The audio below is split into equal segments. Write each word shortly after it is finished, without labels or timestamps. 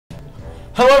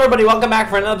Hello everybody, welcome back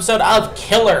for another episode of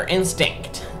Killer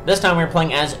Instinct. This time we're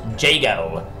playing as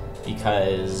Jago.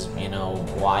 Because, you know,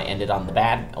 why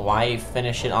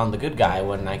finish it on the good guy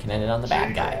when I can end it on the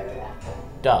bad guy?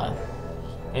 Duh.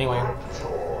 Anyway,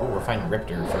 ooh, we're fighting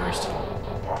Riptor first.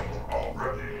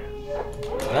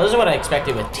 Now, this is what I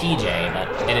expected with TJ, but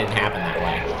it didn't happen that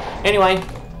way. Anyway,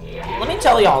 let me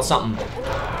tell y'all something.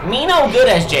 Me no good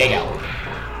as Jago.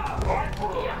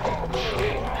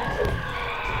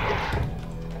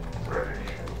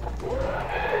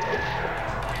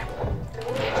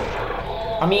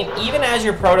 I mean, even as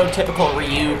your prototypical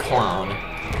Ryu clone,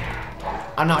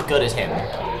 I'm not good as him.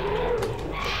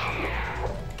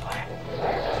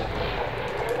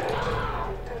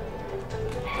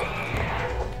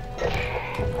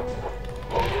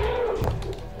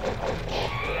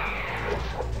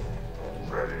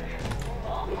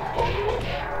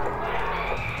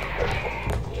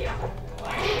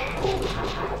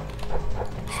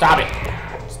 Stop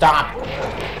it. Stop.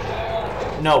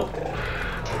 No.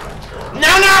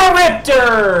 No,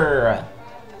 Riptor!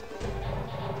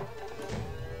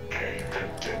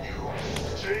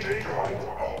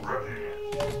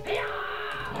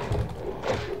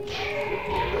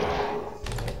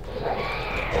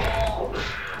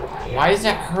 Why does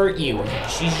that hurt you?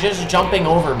 She's just jumping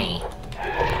over me.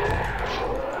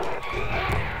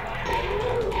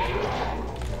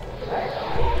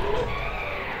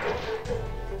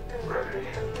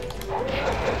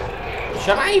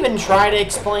 Should I even try to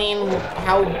explain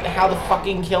how the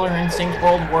fucking Killer Instinct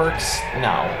world works?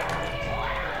 No.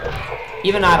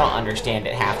 Even I don't understand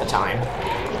it half the time.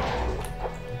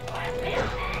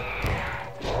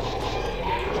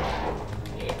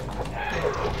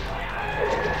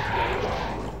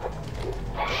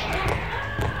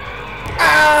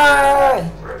 Ah!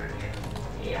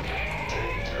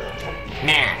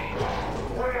 Nah.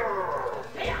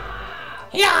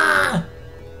 Yeah!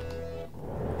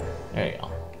 There you go.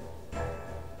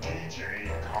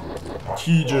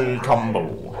 TJ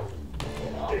combo.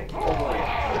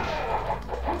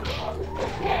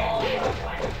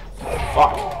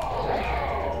 Fuck.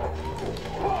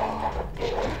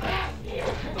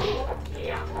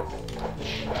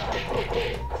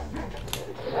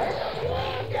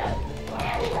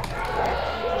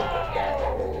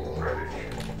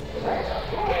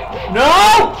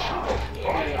 No!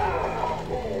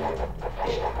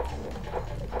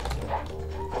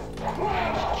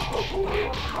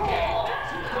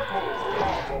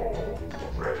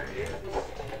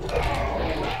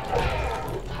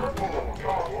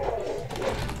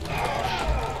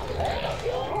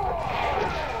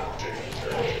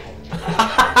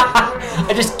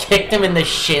 I just kicked him in the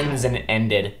shins and it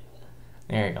ended.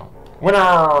 There you go.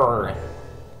 Winner!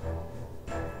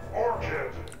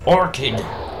 Orchid.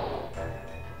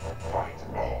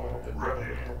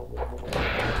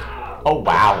 Oh,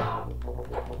 wow.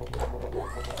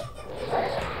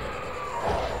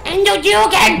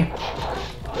 Endojugan!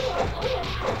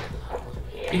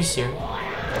 Are you serious?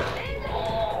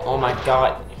 Oh my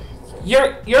god.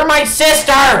 You're my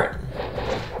sister!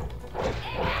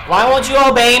 Why won't you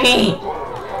obey me?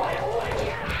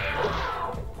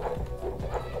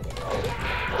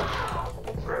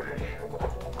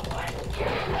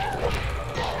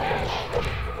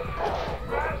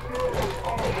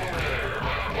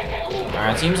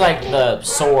 Alright, it seems like the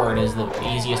sword is the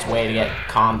easiest way to get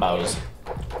combos.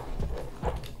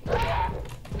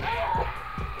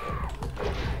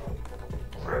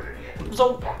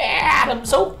 I'm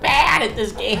so bad at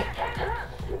this game.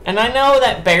 And I know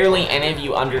that barely any of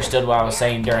you understood what I was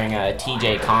saying during a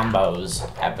TJ Combos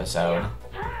episode.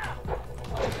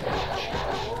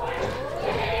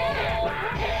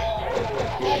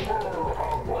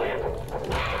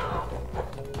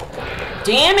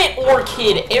 Damn it,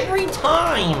 Orchid, every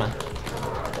time!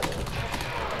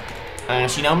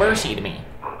 She no mercy to me.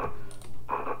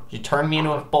 She turned me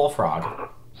into a bullfrog.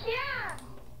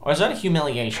 Or is that a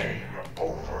humiliation?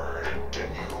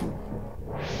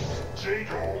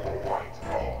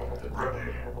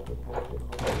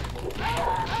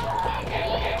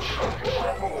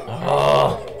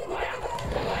 Oh.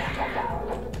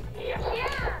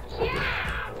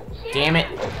 Damn it.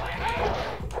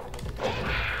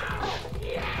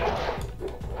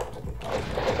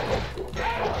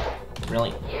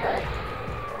 Really?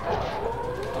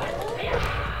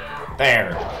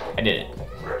 There. I did it.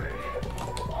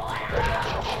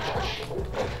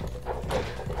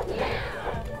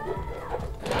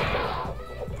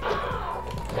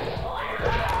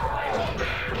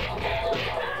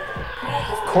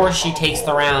 Of course she takes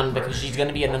the round because she's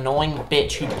gonna be an annoying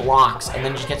bitch who blocks and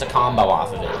then just gets a combo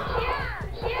off of it.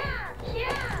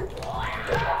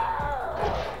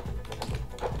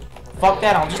 Fuck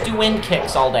that, I'll just do wind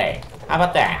kicks all day. How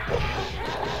about that?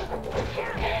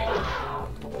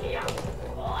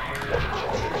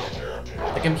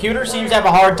 The computer seems to have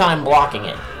a hard time blocking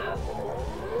it.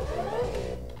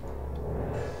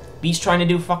 Beast trying to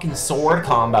do fucking sword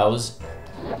combos.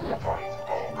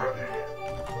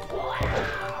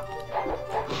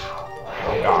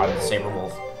 Oh god, Saber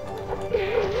Wolf.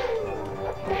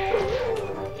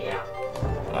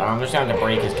 I'm just gonna have to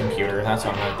break his computer. That's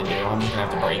what I'm gonna have to do. I'm just gonna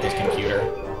have to break his computer.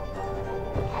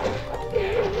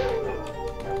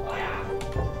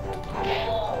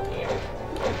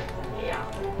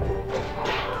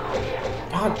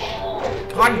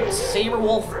 God, Saber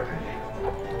Wolf.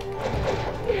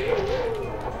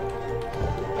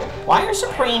 Why are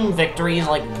Supreme victories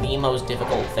like the most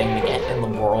difficult thing to get in the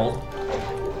world?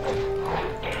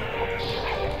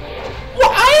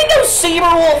 What? I didn't know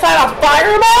Saber Wolf had a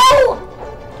fireball!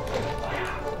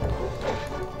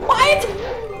 What?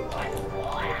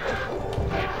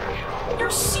 You're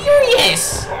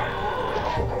serious?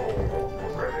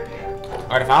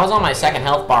 Alright, if I was on my second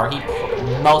health bar, he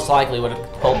most likely would have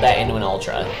pulled that into an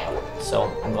Ultra. So,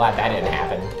 I'm glad that didn't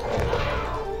happen.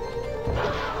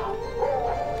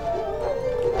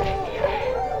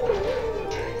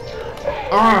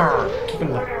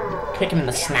 Kick him in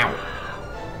the snout.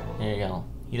 There you go.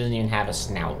 He doesn't even have a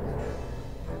snout.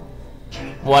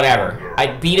 Whatever. I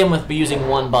beat him with using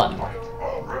one button.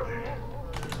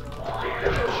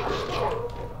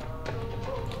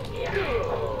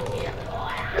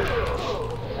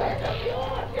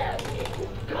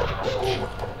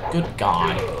 Good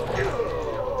God.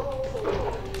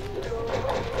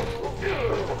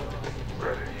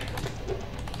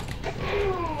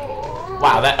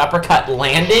 Wow, that uppercut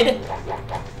landed?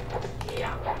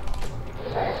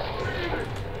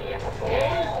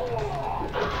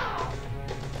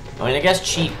 I mean, I guess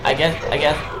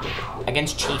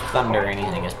against Chief Thunder,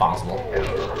 anything is possible.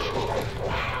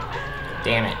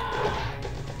 Damn it.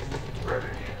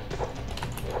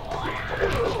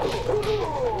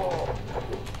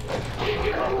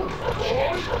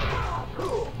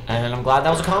 And I'm glad that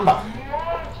was a combo.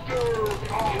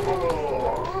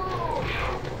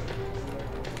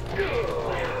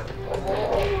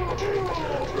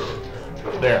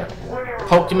 There.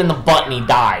 Poked him in the butt and he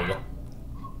died.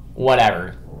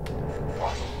 Whatever.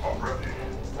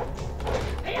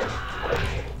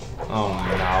 Oh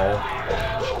no.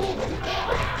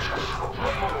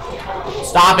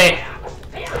 Stop it!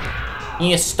 You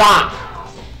need to stop!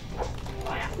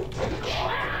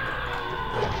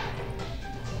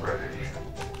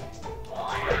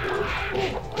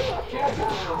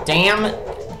 Damn.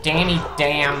 Dammy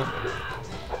damn.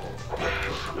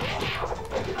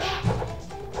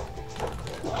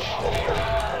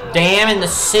 Damn in the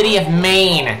city of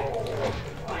Maine.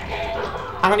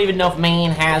 I don't even know if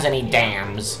Maine has any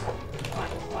dams.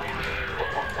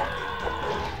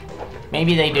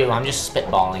 Maybe they do, I'm just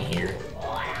spitballing here.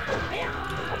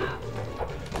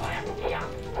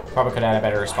 Probably could have had a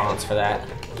better response for that.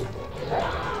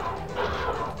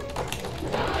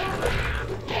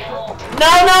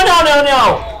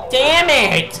 No! Damn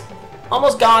it!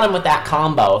 Almost got him with that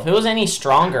combo. If it was any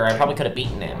stronger, I probably could have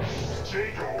beaten him.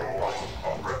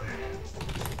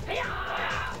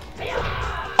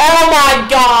 Oh my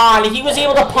god! He was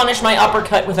able to punish my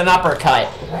uppercut with an uppercut.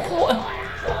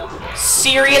 What?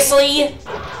 Seriously?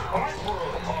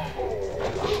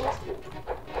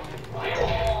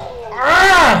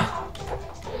 Urgh!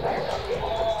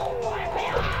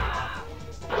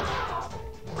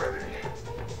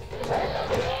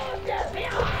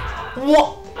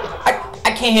 What?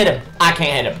 I can't hit him. I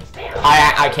can't hit him.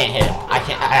 I can't hit him.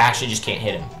 I actually just can't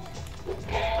hit him.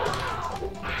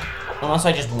 Unless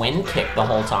I just wind kick the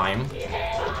whole time.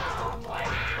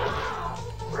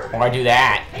 Or I do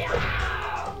that.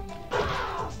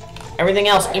 Everything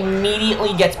else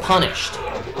immediately gets punished.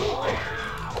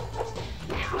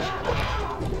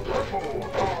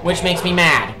 Which makes me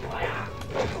mad.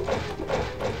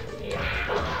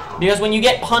 Because when you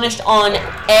get punished on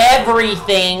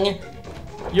everything,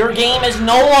 your game is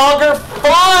no longer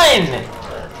fun!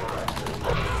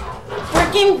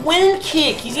 Freaking wind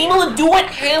kick! He's able to do it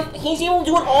he's able to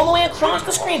do it all the way across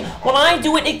the screen. When I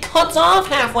do it, it cuts off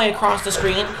halfway across the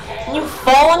screen, and you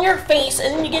fall on your face,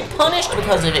 and then you get punished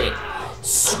because of it.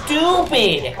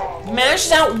 Stupid!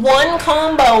 Mashes out one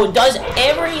combo, does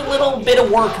every little bit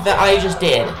of work that I just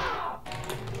did.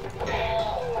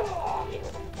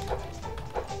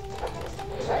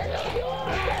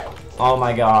 Oh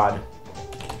my god.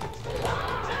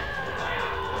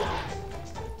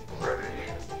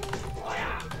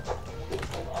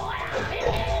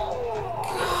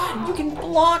 God, you can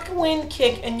block wind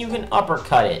kick and you can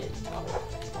uppercut it.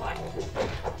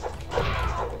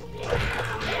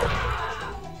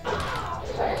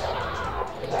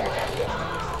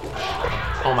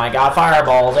 Oh my god,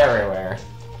 fireballs everywhere.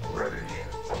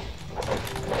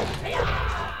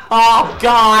 Oh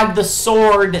god, the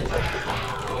sword!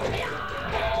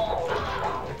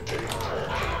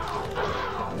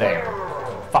 There.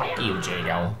 Fuck you,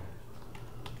 Jago.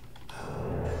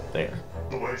 There.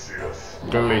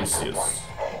 Glacius.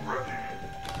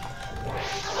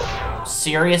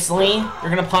 Seriously? You're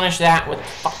gonna punish that with...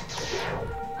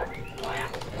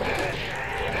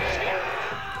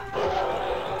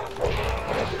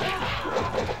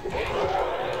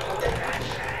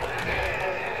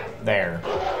 There.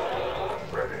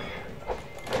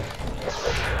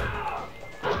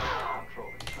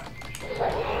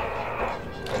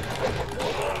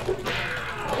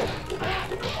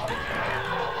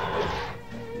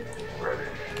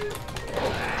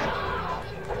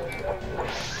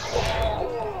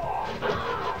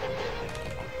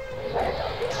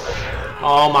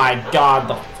 Oh my god,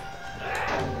 the...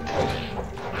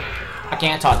 I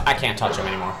can't touch him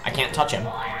anymore. I can't touch him.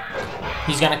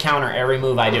 He's gonna counter every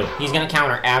move I do. He's gonna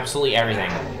counter absolutely everything.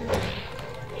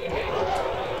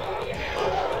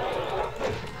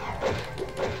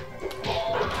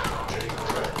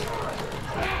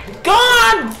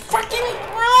 God! Freaking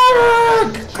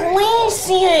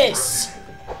Glacius!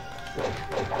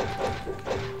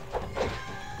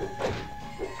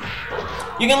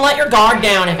 You can let your guard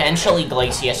down eventually,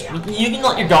 Glacius. You can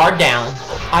let your guard down.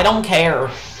 I don't care.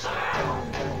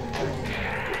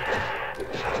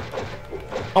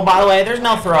 Oh, by the way, there's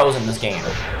no throws in this game.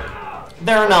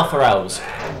 There are no throws.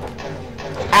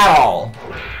 At all.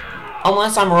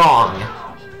 Unless I'm wrong.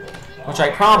 Which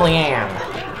I probably am.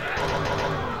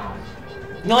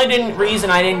 The only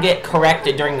reason I didn't get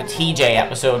corrected during the TJ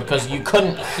episode, because you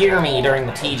couldn't hear me during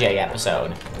the TJ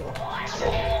episode.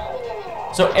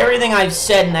 So everything I've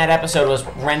said in that episode was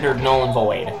rendered null and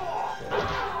void.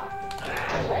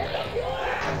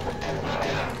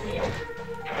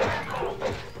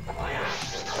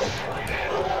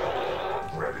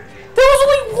 There was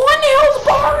only one health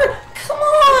bar! Come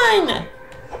on!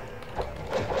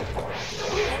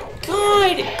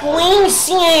 God,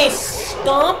 Glacius!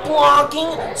 Stop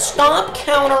blocking, stop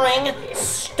countering,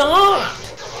 stop!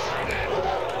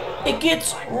 It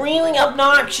gets really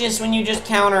obnoxious when you just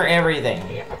counter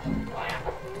everything.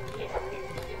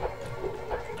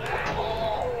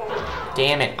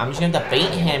 Damn it, I'm just gonna have to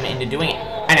bait him into doing it.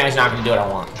 I know he's not gonna do what I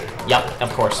want. Yup,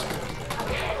 of course.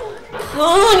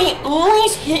 God, they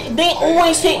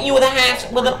always hit you with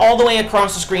with an all the way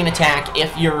across the screen attack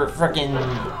if you're freaking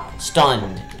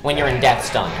stunned, when you're in death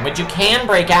stun. But you can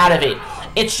break out of it.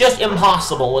 It's just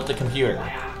impossible with the computer.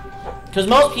 Because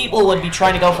most people would be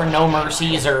trying to go for no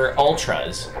mercies or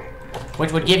ultras,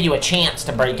 which would give you a chance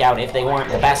to break out if they weren't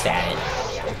the best at it.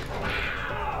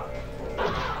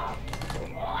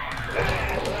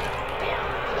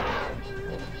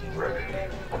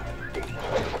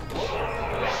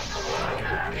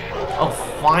 Oh,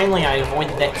 finally I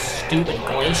avoided that stupid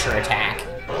glacier attack.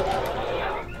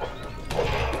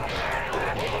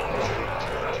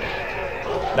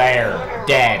 There,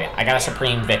 dead. I got a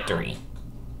supreme victory.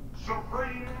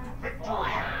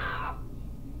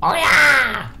 Oh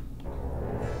yeah!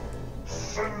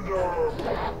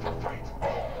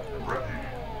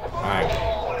 Alright.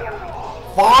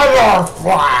 Fire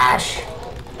Flash!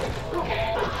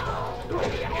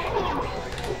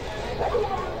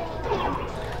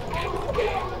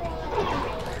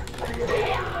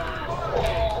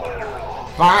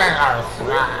 Fire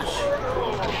Flash!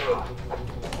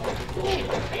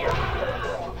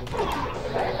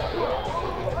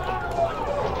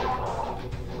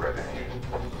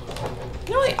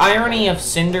 You know the irony of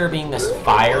Cinder being this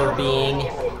fire being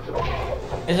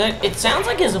is that it sounds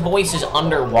like his voice is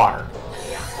underwater.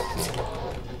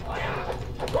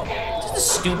 Just a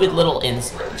stupid little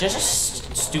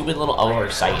stupid little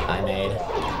oversight I made.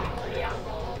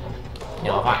 You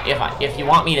know, if you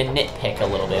want me to nitpick a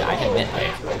little bit, I can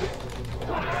nitpick.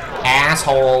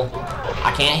 Asshole!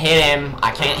 I can't hit him.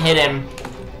 I can't hit him.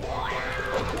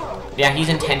 Yeah, he's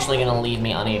intentionally gonna leave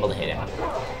me unable to hit him.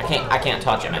 I can't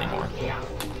touch him anymore.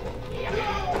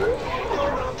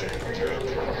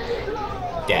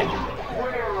 Dead.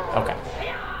 Okay.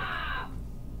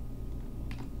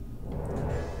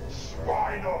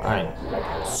 Alright.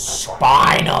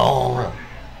 Spinal!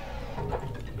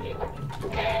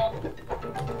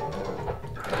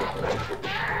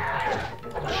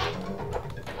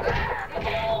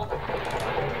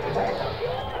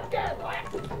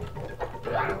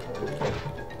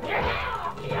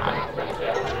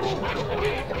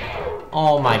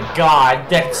 Oh my god,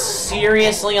 that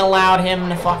seriously allowed him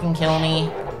to fucking kill me?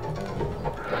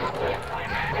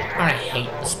 I hate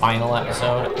the Spinal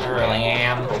episode, I really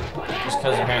am. Just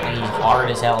because apparently he's hard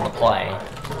as hell to play.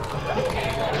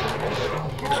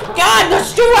 God, the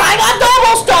stupid! I got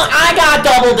double stun! I got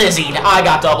double dizzied! I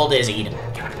got double dizzied.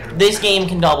 This game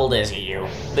can double dizzy you.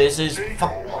 This is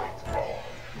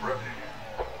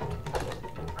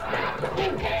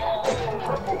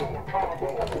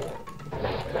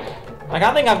Like,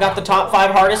 I think I've got the top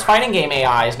 5 hardest fighting game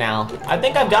AIs now. I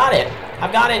think I've got it.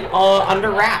 I've got it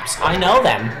under wraps. I know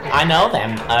them. I know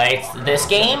them. It's this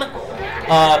game.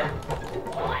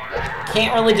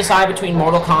 Can't really decide between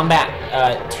Mortal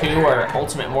Kombat 2 or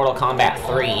Ultimate Mortal Kombat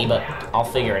 3, but I'll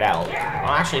figure it out.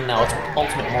 Well, actually, no, it's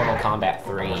Ultimate Mortal Kombat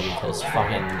 3 because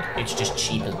fucking it's just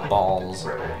cheap as balls.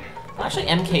 Well, actually,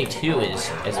 MK2 is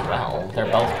as well.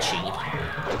 They're both cheap.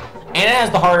 And it has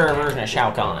the harder version of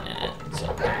Shao Kahn in it. So,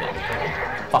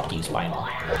 fuck you, Spinal.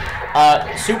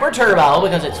 Super Turbo,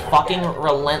 because it's fucking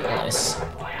relentless.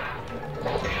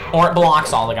 Or it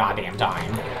blocks all the goddamn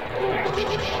time.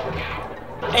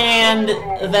 And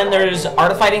then there's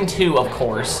Art of Fighting 2, of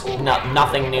course.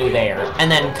 Nothing new there.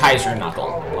 And then Kaiser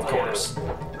Knuckle, of course.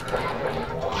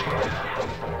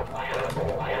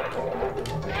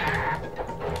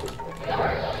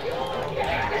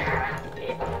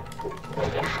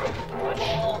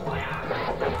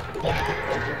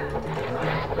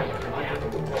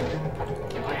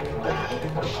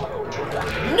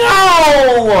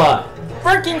 No!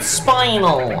 Frickin'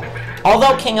 Spinal!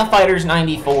 Although King of Fighters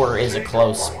 94 is a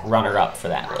close runner-up for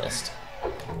that list.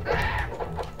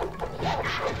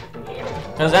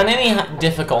 Because on any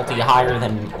difficulty higher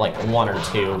than, like, 1 or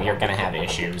 2, you're gonna have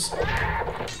issues.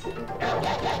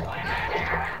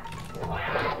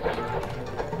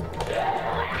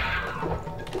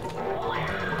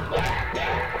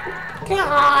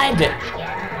 God!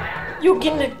 You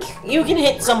can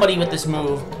hit somebody with this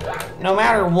move, no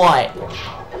matter what.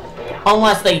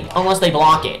 Unless they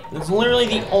block it. It's literally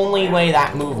the only way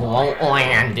that move won't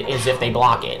land is if they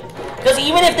block it. Because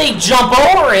even if they jump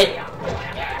over it...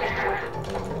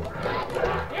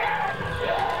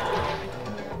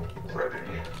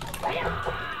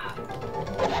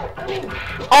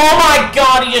 Oh my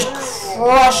god, he just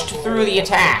crushed through the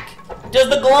attack. Does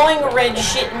the glowing red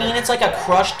shit mean it's like a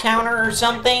crush counter or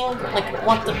something? Like,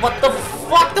 what the fuck?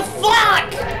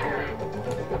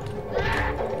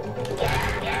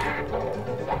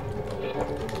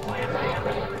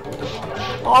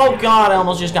 Oh god, I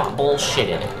almost just got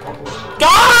bullshitted.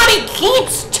 God, he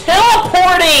keeps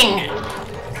teleporting!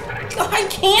 I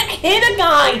can't hit a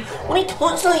guy when he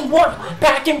constantly warps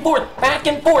back and forth, back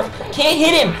and forth. Can't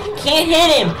hit him, can't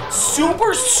hit him.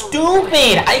 Super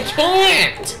stupid, I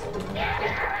can't.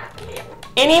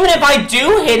 And even if I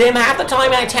do hit him, half the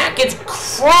time my attack gets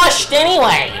crushed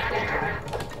anyway.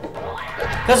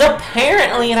 Because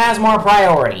apparently it has more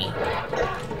priority.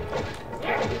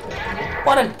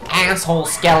 What an asshole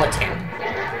skeleton.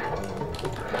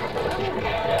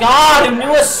 God, who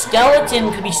knew a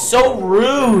skeleton could be so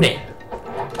rude?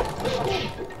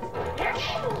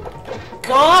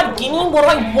 God, give me what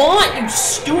I want, you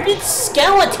stupid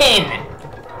skeleton!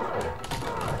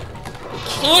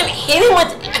 Can't hit him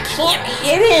with... I can't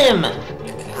hit him!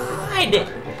 God!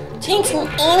 Takes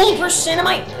 80% of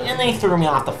my... And they threw me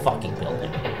off the fucking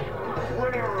building.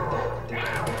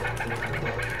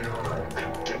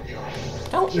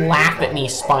 Don't laugh at me,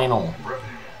 Spinal.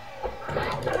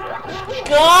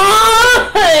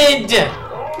 God!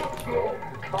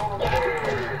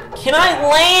 Can I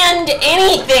land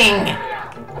anything?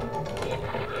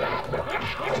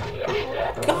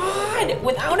 God,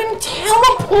 without him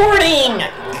teleporting!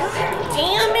 God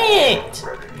damn it!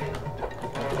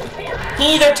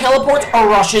 He either teleports or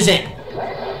rushes in.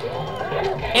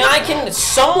 And I can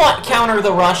somewhat counter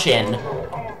the rush in,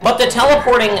 but the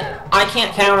teleporting, I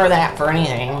can't counter that for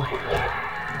anything.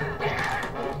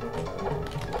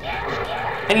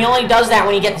 And he only does that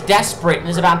when he gets desperate and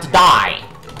is about to die.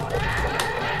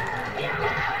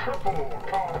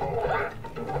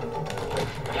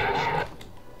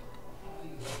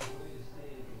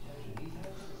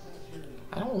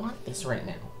 I don't want this right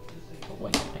now. Oh,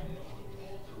 wait.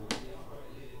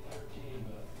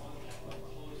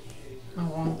 I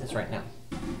don't want this right now.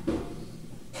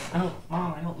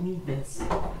 Mom, I don't need this.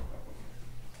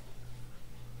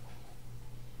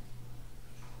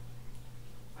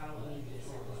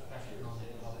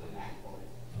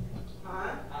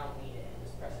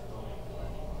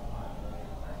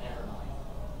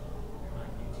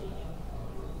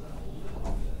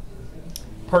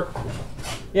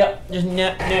 Yep, just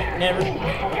never.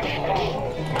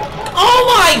 Oh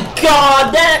my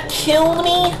god, that killed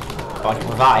me! Oh, I can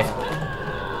revive.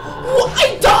 What?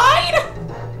 I died?!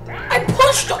 I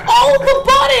pushed all the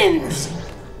buttons!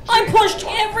 I pushed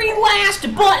every last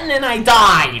button and I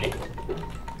died!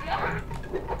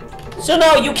 So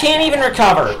no, you can't even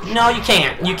recover. No, you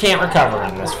can't. You can't recover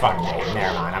in this fucking game.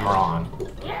 Never mind, I'm wrong.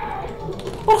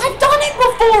 Well, I've done it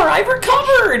before! I've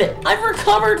recovered! I've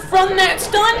recovered from that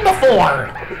stun before!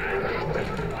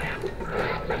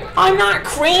 I'm not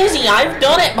crazy, I've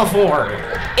done it before!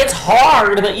 It's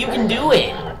hard, but you can do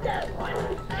it!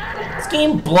 This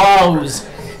game blows!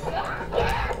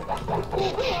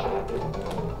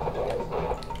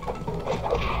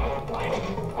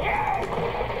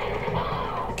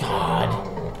 God.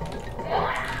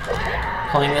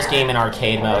 Playing this game in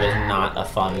arcade mode is not a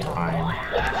fun time.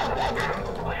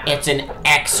 It's an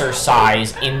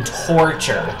exercise in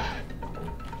torture.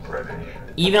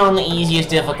 Even on the easiest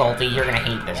difficulty, you're gonna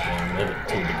hate this game to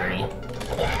a degree.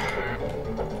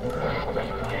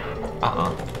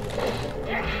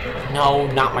 No,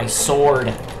 not my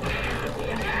sword.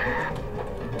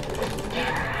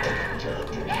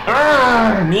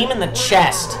 Arrgh, knee him in the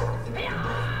chest.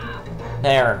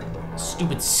 There,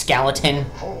 stupid skeleton.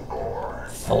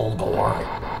 Full gore.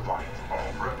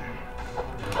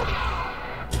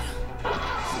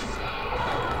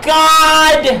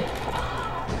 God!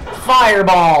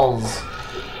 Fireballs!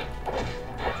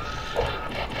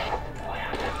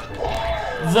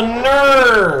 The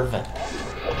nerve!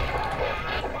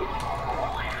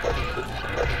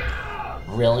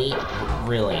 Really?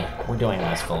 Really? We're doing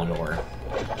this full gore.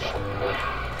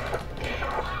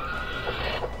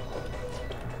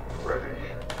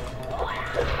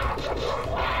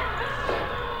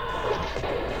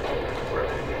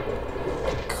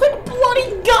 Good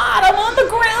bloody God! I'm on the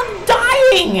ground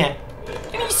dying!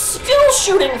 And he's still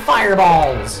shooting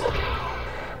fireballs!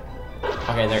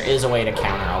 Okay, there is a way to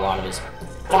counter a lot of his...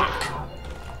 Fuck!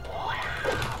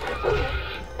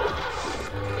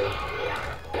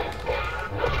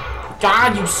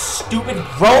 God, you stupid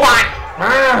robot!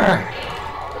 Arrgh.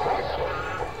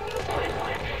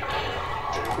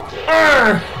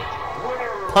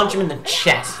 Arrgh. Punch him in the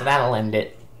chest, that'll end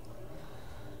it.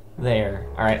 There.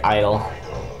 Alright, idle.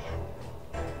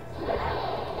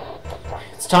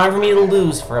 It's time for me to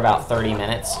lose for about 30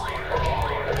 minutes.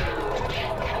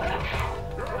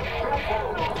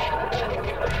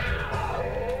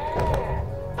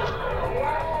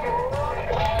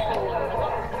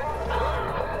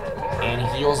 And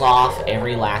heals off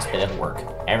every last bit of work.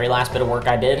 Every last bit of work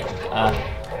I did.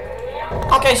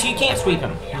 Okay, so you can't sweep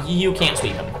him. You can't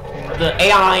sweep him. The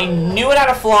AI knew it had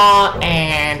a flaw,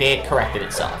 and it corrected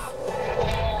itself.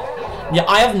 Yeah,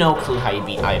 I have no clue how you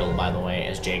beat Idle, by the way,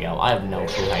 as Jago. I have no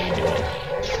clue how you do it.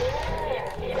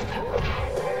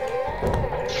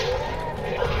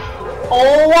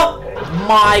 Oh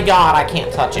my god, I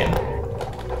can't touch him.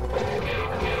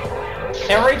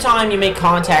 Every time you make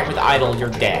contact with Idle, you're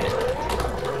dead.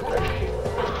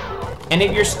 And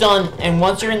if you're stunned, and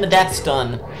once you're in the death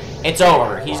stun, it's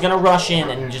over. He's gonna rush in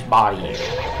and just body you.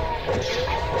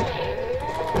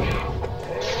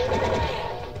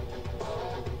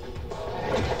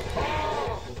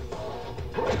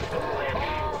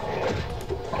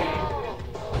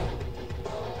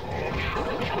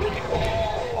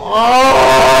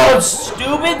 Oh,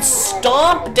 stupid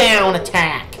stomp down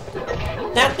attack.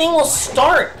 That thing will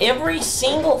start every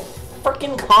single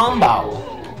freaking combo.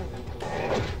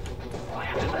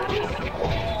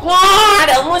 God,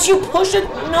 unless you push it.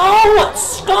 No,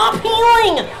 stop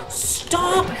healing.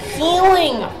 Stop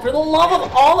healing. For the love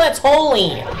of all that's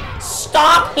holy.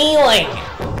 Stop healing.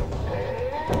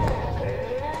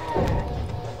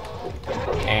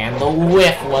 And the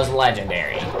whiff was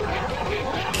legendary.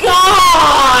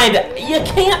 God! You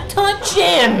can't touch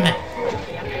him!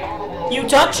 You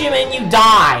touch him and you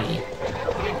die.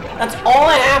 That's all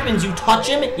that happens. You touch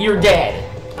him, you're dead.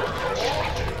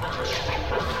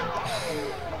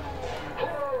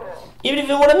 Even if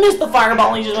it would have missed the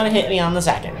fireball, he just would have hit me on the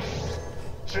second.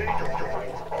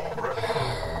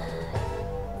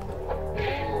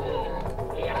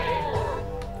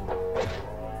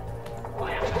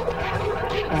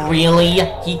 Really?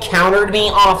 He countered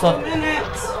me off of... 2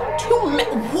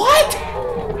 minutes? What?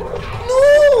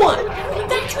 No!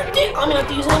 That's ridiculous. I'm gonna have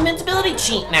to use an invincibility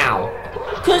cheat now.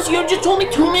 Because you just told me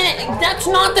 2 minutes. That's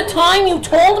not the time you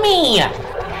told me!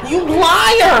 You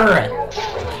liar!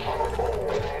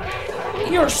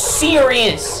 You're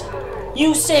serious.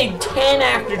 You said 10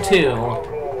 after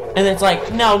 2. And it's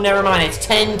like, no, never mind. It's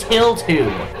 10 till 2.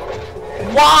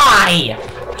 Why?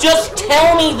 Just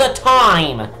tell me the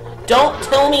time. Don't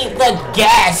tell me the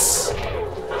guess.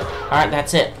 Alright,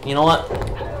 that's it. You know what?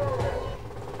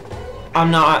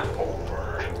 I'm not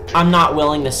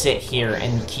willing to sit here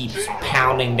and keep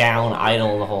pounding down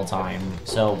idle the whole time.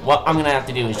 So what I'm gonna have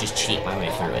to do is just cheat my way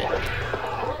through it.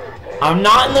 I'm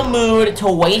not in the mood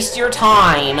to waste your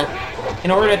time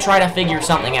in order to try to figure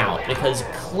something out, because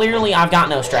clearly I've got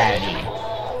no strategy.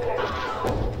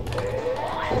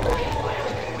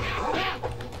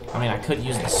 I mean, I could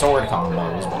use the sword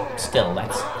combos, but still,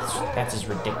 that's as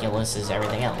ridiculous as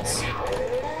everything else.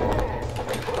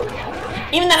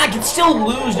 Even then, I could still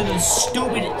lose to the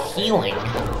stupid healing.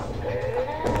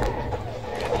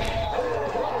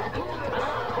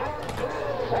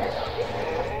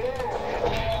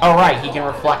 Oh, right, he can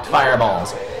reflect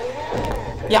fireballs.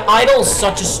 Yeah, Idol's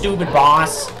such a stupid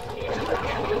boss.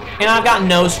 And I've got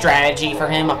no strategy for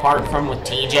him apart from with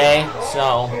TJ,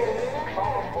 so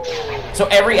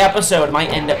every episode might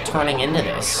end up turning into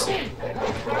this.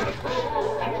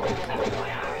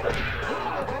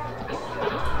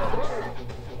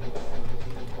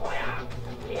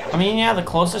 I mean, yeah, the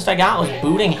closest I got was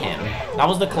booting him. That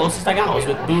was the closest I got was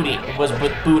with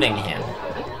booting him.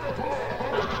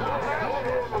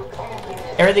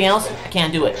 Everything else, I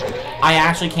can't do it. I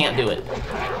actually can't do it.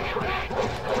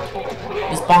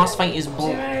 This boss fight is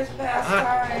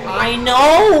I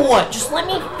know! Just let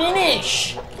me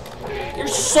finish! You're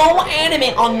so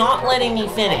adamant on not letting me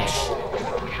finish.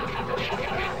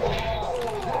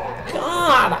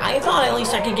 God, I thought at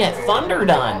least I could get Thunder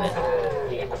done.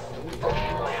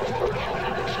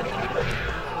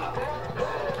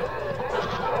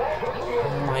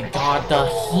 Oh my god, the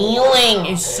healing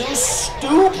is so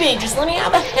stupid. Just let me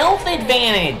have a health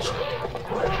advantage.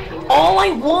 All I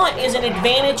want is an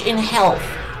advantage in health.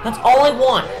 That's all I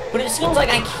want. But it seems like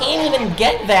I can't even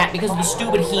get that because of the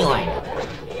stupid healing.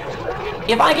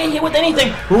 If I get hit with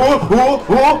anything,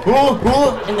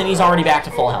 and then he's already back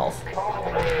to full health.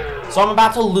 So I'm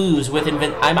about to lose with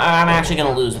I'm actually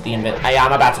gonna lose with the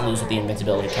I'm about to lose with the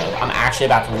invincibility code. I'm actually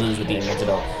about to lose with the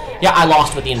invincibility. Yeah, I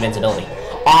lost with the invincibility.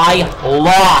 I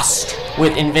lost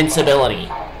with invincibility.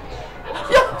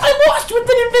 Yeah, I lost with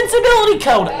the invincibility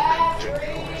code.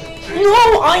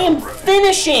 No, I am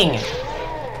finishing.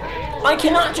 I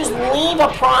cannot just leave a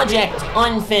project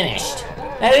unfinished.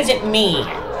 That isn't me.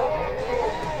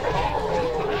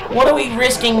 What are we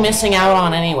risking missing out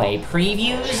on anyway?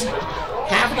 Previews?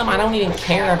 Half of them I don't even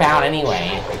care about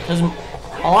anyway. Because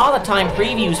a lot of the time,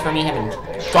 previews for me have been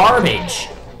garbage.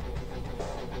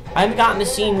 I haven't gotten to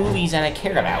see movies that I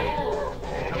care about.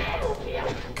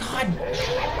 God.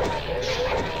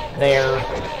 There.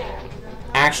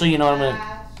 Actually, you know what I'm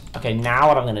gonna... Okay, now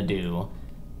what I'm gonna do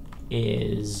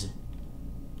is...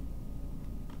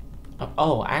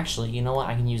 Oh, actually, you know what?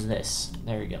 I can use this.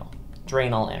 There you go.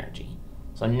 Drain all energy.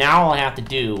 So now all I have to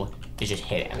do is just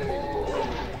hit him.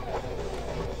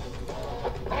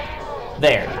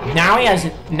 There. Now he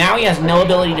has no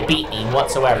ability to beat me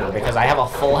whatsoever because I have a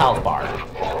full health bar.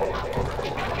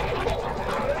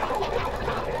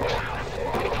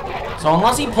 So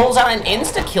unless he pulls out an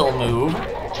insta-kill move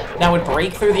that would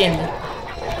break through the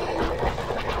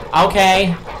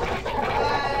Okay.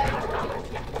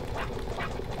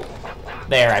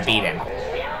 There, I beat him.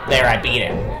 There, I beat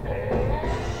him.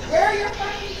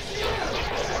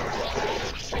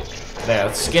 There,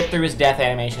 let's skip through his death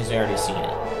animations. We've already seen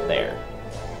it. There.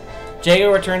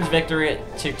 Jago returns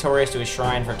victorious to his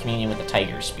shrine for communion with the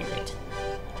tiger spirit.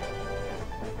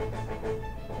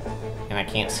 And I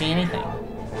can't see anything.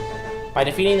 By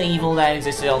defeating the evil that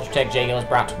existed at Ultratech, Jago is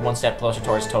brought one step closer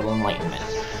towards total enlightenment.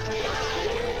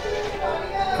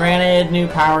 Granted new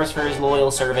powers for his loyal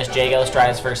service, Jago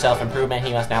strives for self-improvement.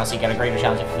 He must now seek out a greater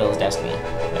challenge to fulfill his destiny.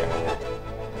 There.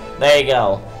 There you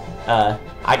go.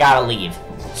 I gotta leave.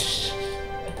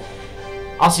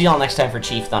 I'll see y'all next time for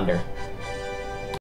Chief Thunder.